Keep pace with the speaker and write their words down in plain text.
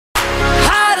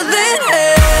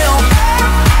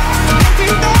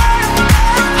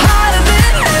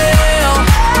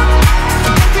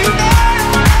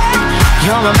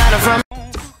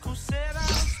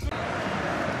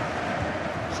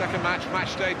Second match,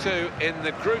 match day 2 in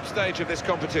the group stage of this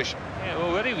competition. Yeah,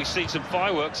 already we've seen some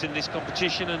fireworks in this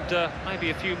competition, and maybe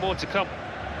a few more to come.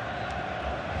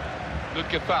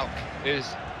 Ludger Falk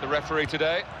is the referee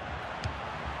today.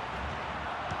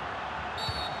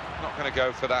 Not going to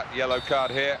go for that yellow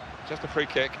card here, just a free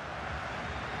kick.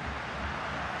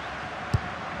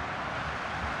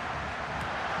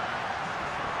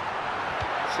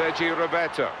 Sergi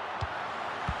Roberto.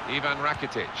 Ivan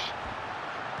Rakitic.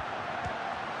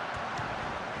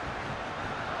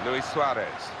 Luis Suarez.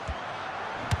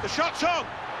 The shot's on!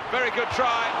 Very good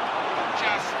try,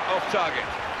 just off target.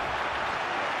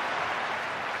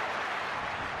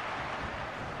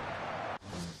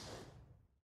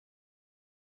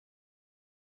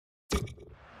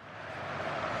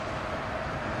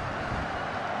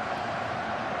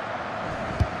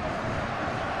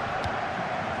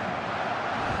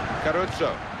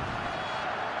 Caruso.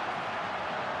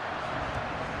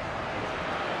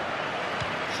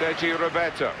 Sergi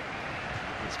Roberto.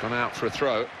 It's gone out for a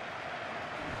throw.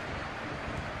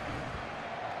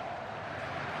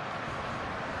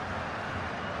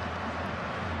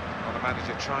 Well, the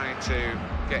manager trying to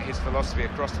get his philosophy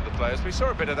across to the players. We saw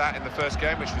a bit of that in the first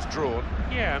game, which was drawn.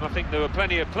 Yeah, and I think there were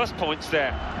plenty of plus points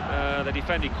there. They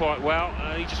defended quite well.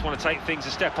 You just want to take things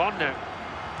a step on now.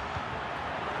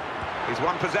 He's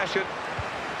won possession.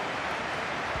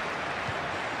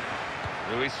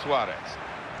 Luis Suarez.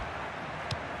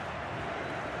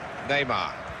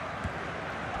 Neymar.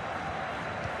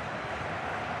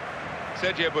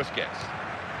 Sergio Busquets.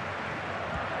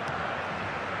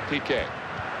 Piqué.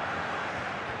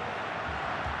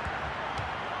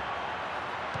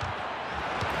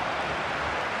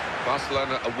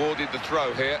 Barcelona awarded the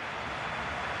throw here.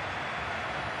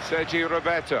 Sergio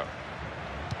Roberto.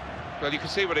 Well, you can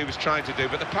see what he was trying to do,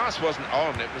 but the pass wasn't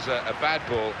on. It was a bad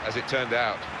ball, as it turned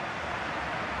out.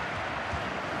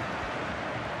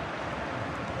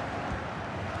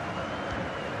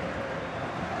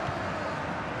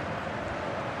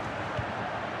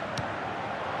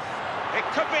 It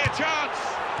could be a chance.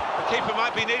 The keeper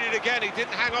might be needed again. He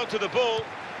didn't hang on to the ball.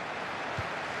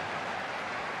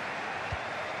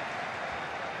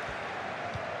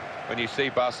 When you see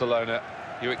Barcelona,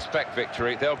 you expect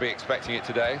victory. They'll be expecting it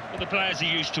today. Well, the players are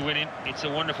used to winning. It's a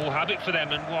wonderful habit for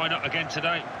them, and why not again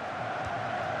today?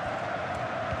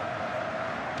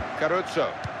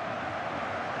 Caruso.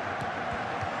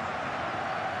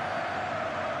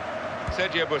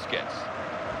 Sergio Busquets.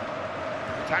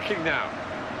 Attacking now.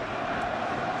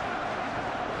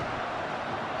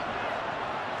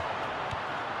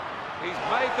 He's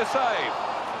made the save.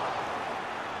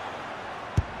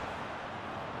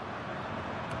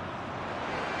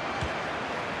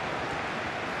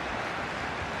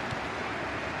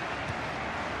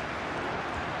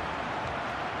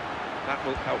 That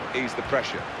will help ease the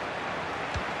pressure.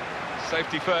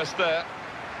 Safety first there.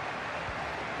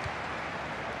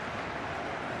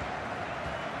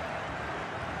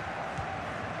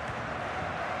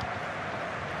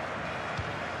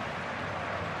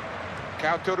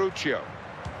 Cauteruccio.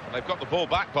 They've got the ball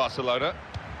back, Barcelona.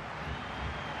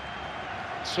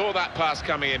 Saw that pass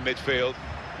coming in midfield,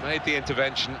 made the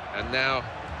intervention, and now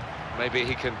maybe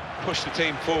he can push the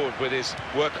team forward with his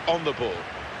work on the ball.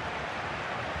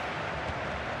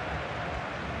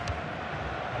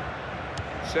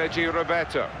 Sergi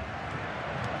Roberto.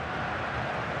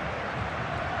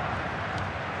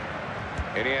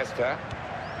 Iniesta.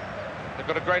 They've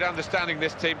got a great understanding,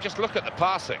 this team. Just look at the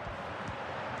passing.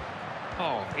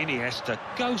 Oh, Iniesta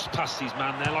goes past his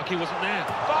man there like he wasn't there.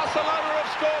 Barcelona have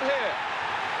scored here.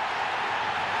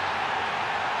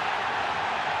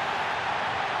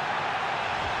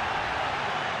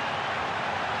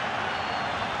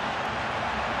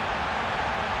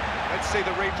 Let's see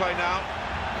the replay now.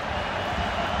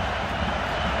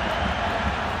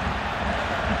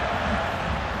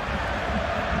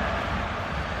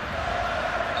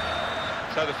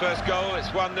 So the first goal, it's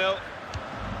 1-0.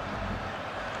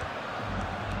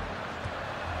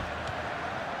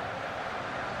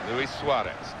 Luis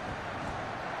Suarez.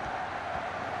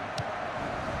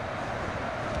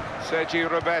 Sergi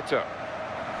Roberto.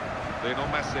 Lionel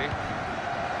Messi.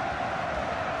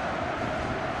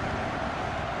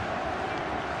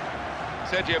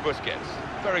 Sergio Busquets.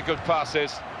 Very good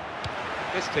passes.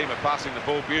 This team are passing the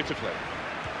ball beautifully.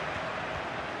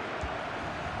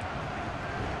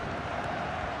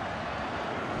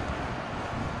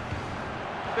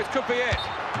 This could be it.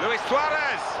 Luis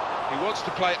Suarez. He wants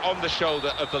to play on the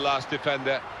shoulder of the last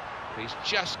defender. He's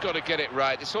just got to get it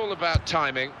right. It's all about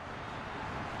timing.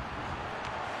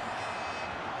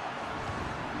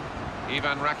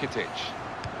 Ivan Rakitic.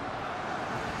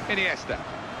 Iniesta.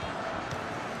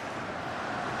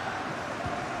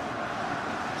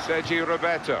 Sergio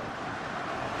Roberto.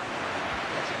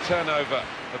 It's a turnover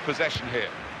of possession here.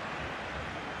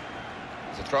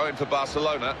 It's a throw-in for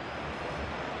Barcelona.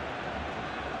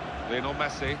 Lionel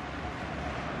Messi.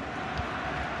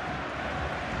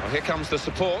 Well, here comes the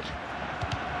support.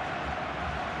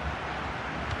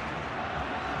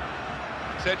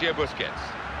 Sergio Busquets.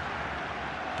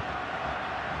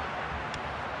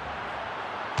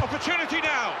 Opportunity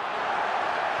now.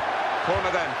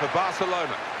 Corner then for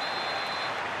Barcelona.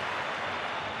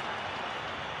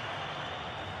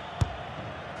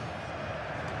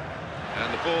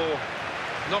 And the ball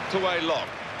knocked away long.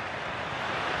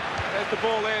 There's the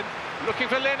ball in, looking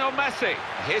for Lionel Messi.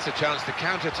 Here's a chance to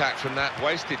counter-attack from that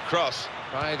wasted cross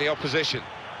by the opposition.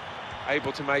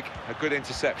 Able to make a good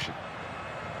interception.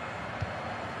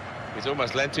 He's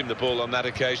almost lent him the ball on that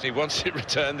occasion. He wants it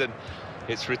returned, and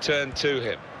it's returned to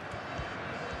him.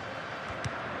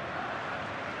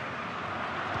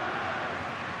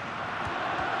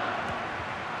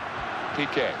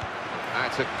 Piqué.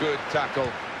 That's a good tackle.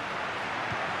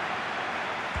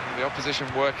 The opposition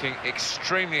working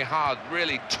extremely hard,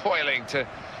 really toiling to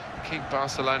keep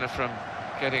Barcelona from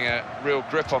getting a real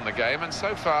grip on the game, and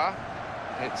so far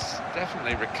it's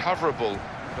definitely recoverable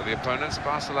for the opponents.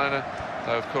 Barcelona,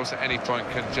 though, of course, at any point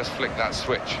can just flick that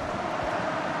switch.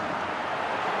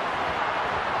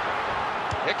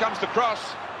 Here comes the cross.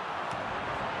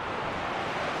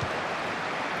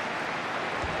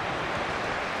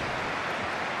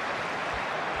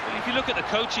 If you look at the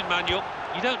coaching manual,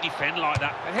 you don't defend like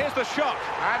that. And here's the shot,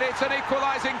 and it's an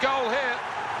equalising goal here.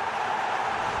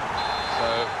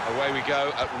 So away we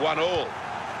go at 1-1.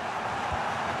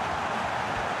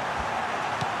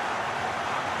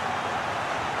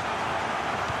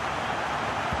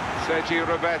 Sergio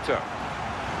Roberto.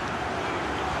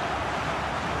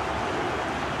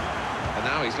 And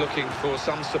now he's looking for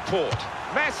some support.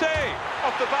 Messi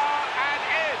off the bar and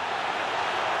in.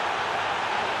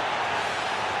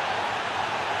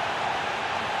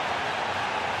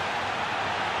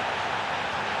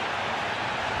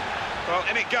 Well,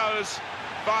 in it goes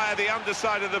via the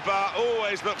underside of the bar.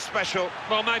 Always looks special.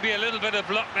 Well, maybe a little bit of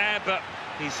luck there, but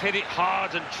he's hit it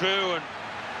hard and true and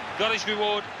got his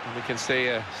reward. And we can see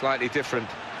a slightly different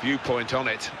viewpoint on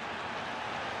it.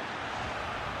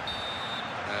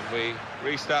 And we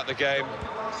restart the game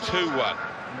 2-1.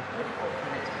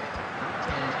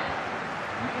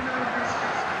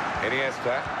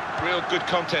 Iniesta. Real good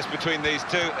contest between these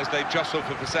two as they jostle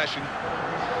for possession.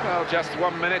 Well, just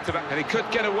 1 minute to... And he could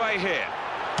get away here.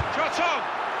 Shot on!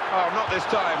 Oh, not this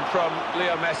time from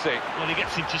Leo Messi. Well, he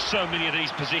gets into so many of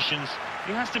these positions.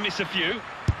 He has to miss a few.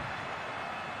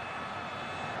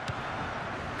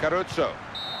 Caruso.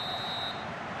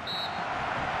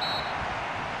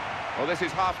 Well, this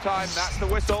is half-time, that's the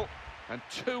whistle. And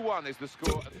 2-1 is the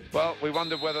score. Well, we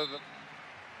wonder whether...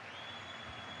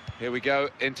 Here we go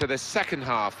into the second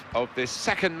half of this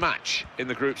second match in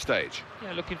the group stage.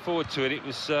 Yeah, looking forward to it. It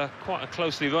was quite a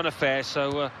closely run affair,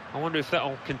 so I wonder if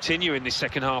that'll continue in this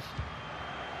second half.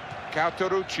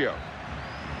 Cauteruccio.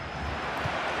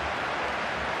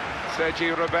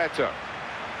 Sergio Roberto.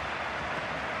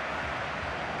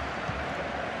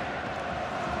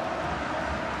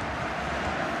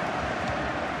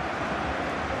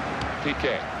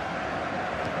 Piqué.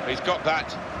 He's got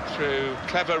that through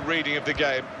clever reading of the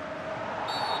game.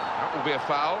 That will be a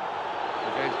foul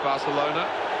against Barcelona.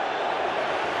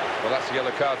 Well, that's a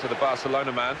yellow card to the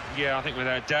Barcelona man. Yeah, I think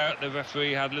without doubt the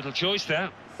referee had little choice there.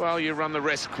 Well, you run the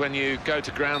risk when you go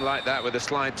to ground like that with a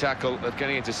slide tackle of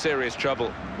getting into serious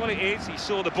trouble. Well, it is. He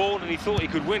saw the ball and he thought he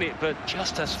could win it, but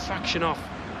just a fraction off.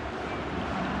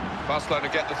 Barcelona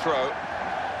get the throw.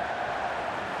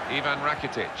 Ivan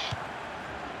Rakitic.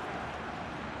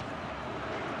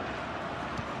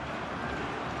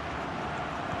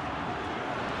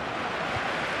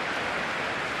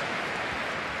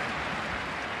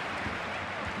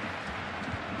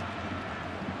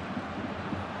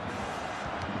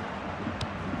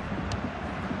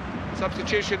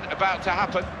 Substitution about to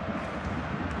happen.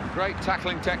 Great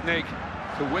tackling technique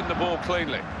to win the ball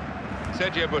cleanly.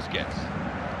 Sergio Busquets.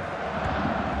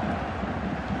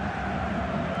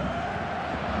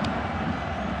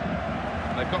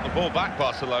 They've got the ball back,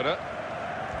 Barcelona.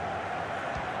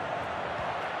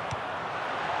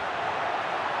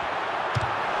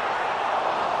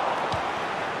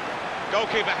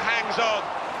 Goalkeeper hangs on.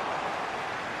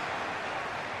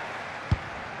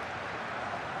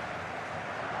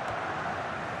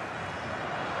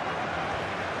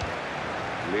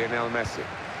 Lionel Messi.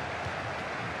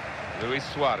 Luis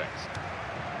Suarez.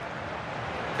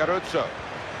 Caruso.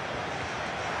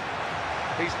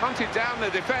 He's hunted down the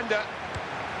defender.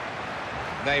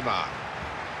 Neymar.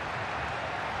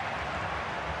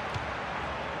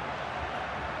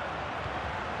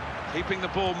 Keeping the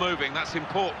ball moving, that's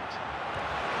important.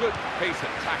 Good piece of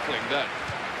tackling there.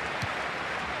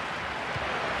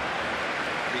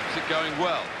 Keeps it going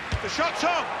well. The shot's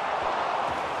on!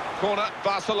 Corner,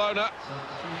 Barcelona.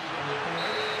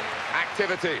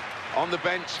 Activity on the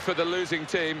bench for the losing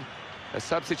team. A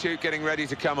substitute getting ready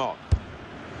to come on.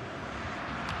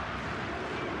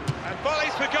 And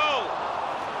volleys for goal.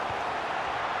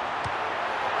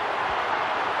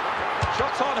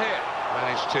 Shots on here.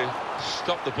 Managed to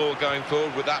stop the ball going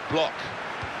forward with that block.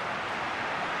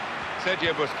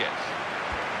 Sergio Busquets.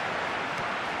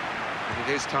 And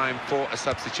it is time for a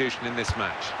substitution in this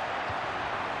match.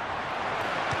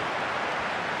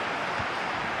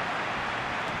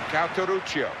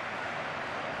 Cauteruccio.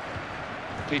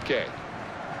 Piqué.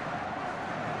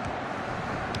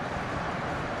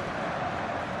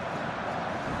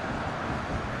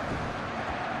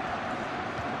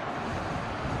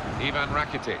 Ivan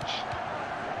Rakitic.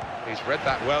 He's read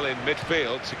that well in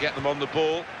midfield to get them on the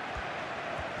ball.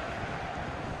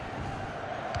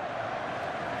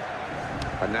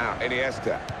 And now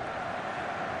Iniesta.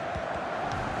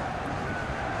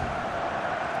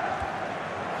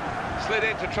 Slid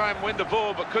in to try and win the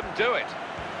ball, but couldn't do it.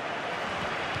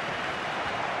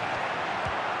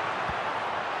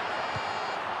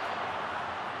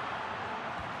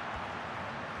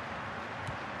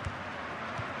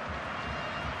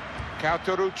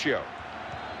 Cauteruccio.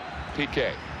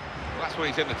 Piqué. Well, that's what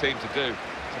he's in the team to do,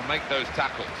 to make those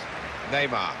tackles.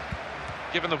 Neymar.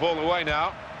 Giving the ball away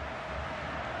now.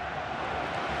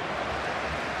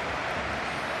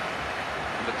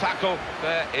 And the tackle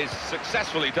there is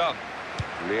successfully done.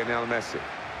 Lionel Messi.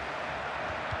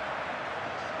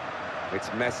 It's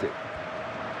Messi.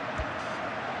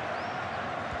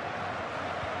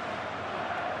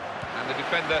 And the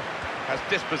defender has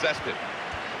dispossessed it.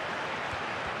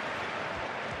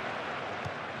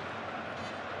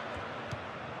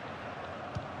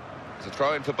 It's a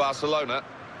throw-in for Barcelona.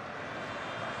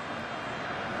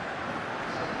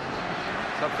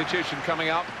 Substitution coming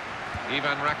up.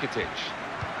 Ivan Rakitic.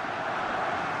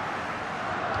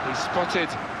 He's spotted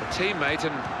a teammate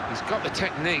and he's got the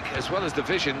technique as well as the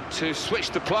vision to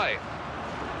switch the play.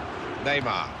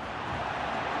 Neymar.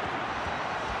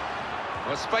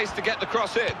 Well, space to get the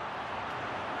cross in.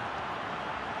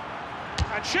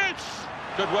 And shoots!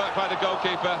 Good work by the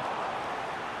goalkeeper.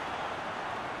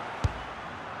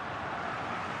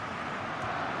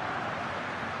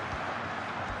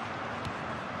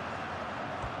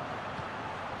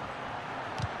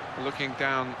 Looking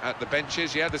down at the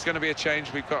benches, yeah, there's going to be a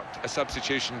change. We've got a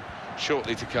substitution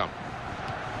shortly to come.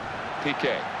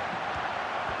 Piqué.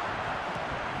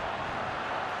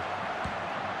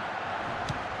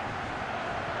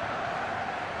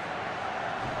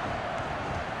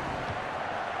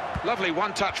 Lovely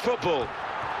one-touch football.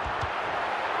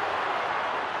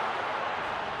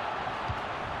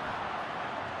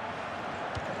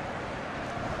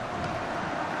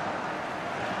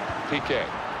 Piqué.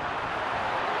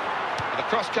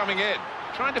 The cross coming in,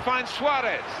 trying to find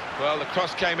Suarez. Well, the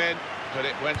cross came in, but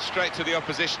it went straight to the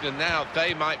opposition, and now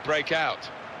they might break out.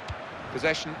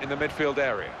 Possession in the midfield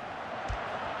area.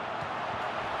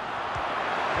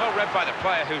 Well read by the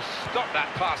player who stopped that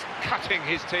pass, cutting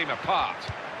his team apart.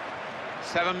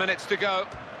 7 minutes to go.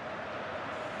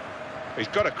 He's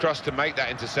got a cross to make that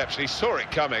interception. He saw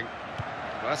it coming.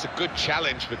 Well, that's a good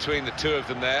challenge between the two of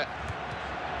them there.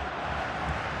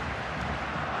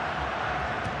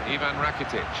 Ivan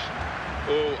Rakitic.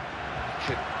 Oh, you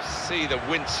could see the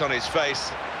wince on his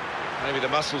face. Maybe the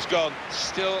muscle's gone.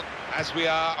 Still, as we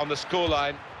are on the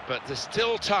scoreline, but there's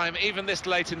still time, even this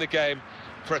late in the game,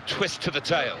 for a twist to the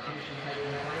tail.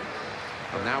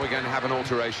 And now we're going to have an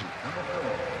alteration.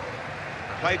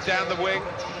 Played down the wing,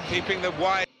 keeping the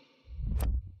wide.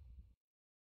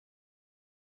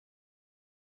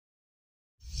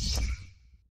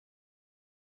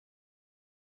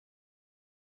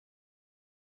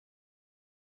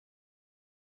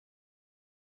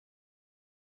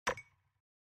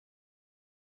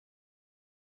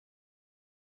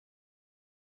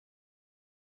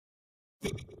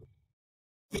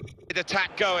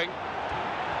 Attack going.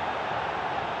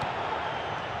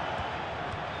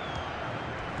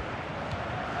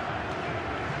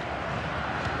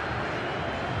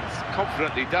 It's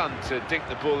confidently done to dink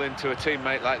the ball into a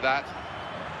teammate like that.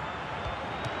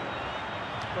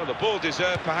 Well, the ball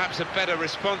deserved perhaps a better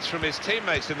response from his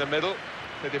teammates in the middle.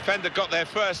 The defender got there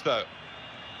first, though.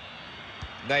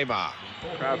 Neymar.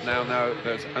 The crowd now know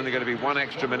there's only going to be one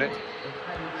extra minute.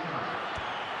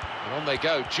 And on they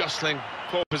go, jostling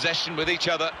for possession with each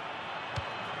other.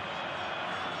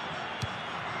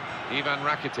 Ivan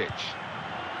Rakitic.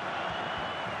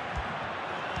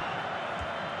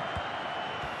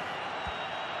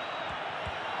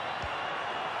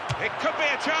 It could be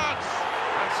a chance.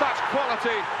 And such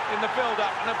quality in the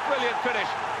build-up and a brilliant finish.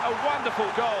 A wonderful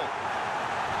goal.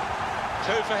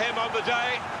 2 for him on the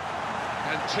day,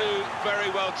 and 2 very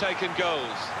well taken goals.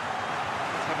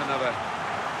 Let's have another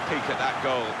peek at that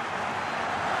goal.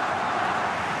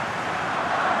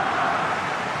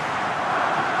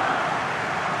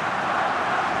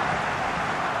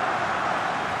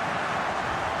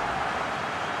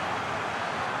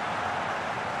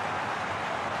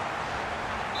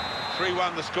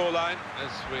 Three-1 the scoreline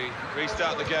as we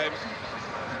restart the game.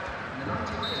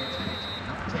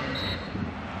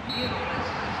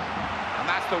 And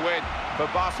that's the win for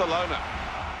Barcelona.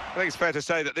 I think it's fair to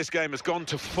say that this game has gone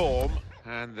to form,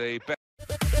 and the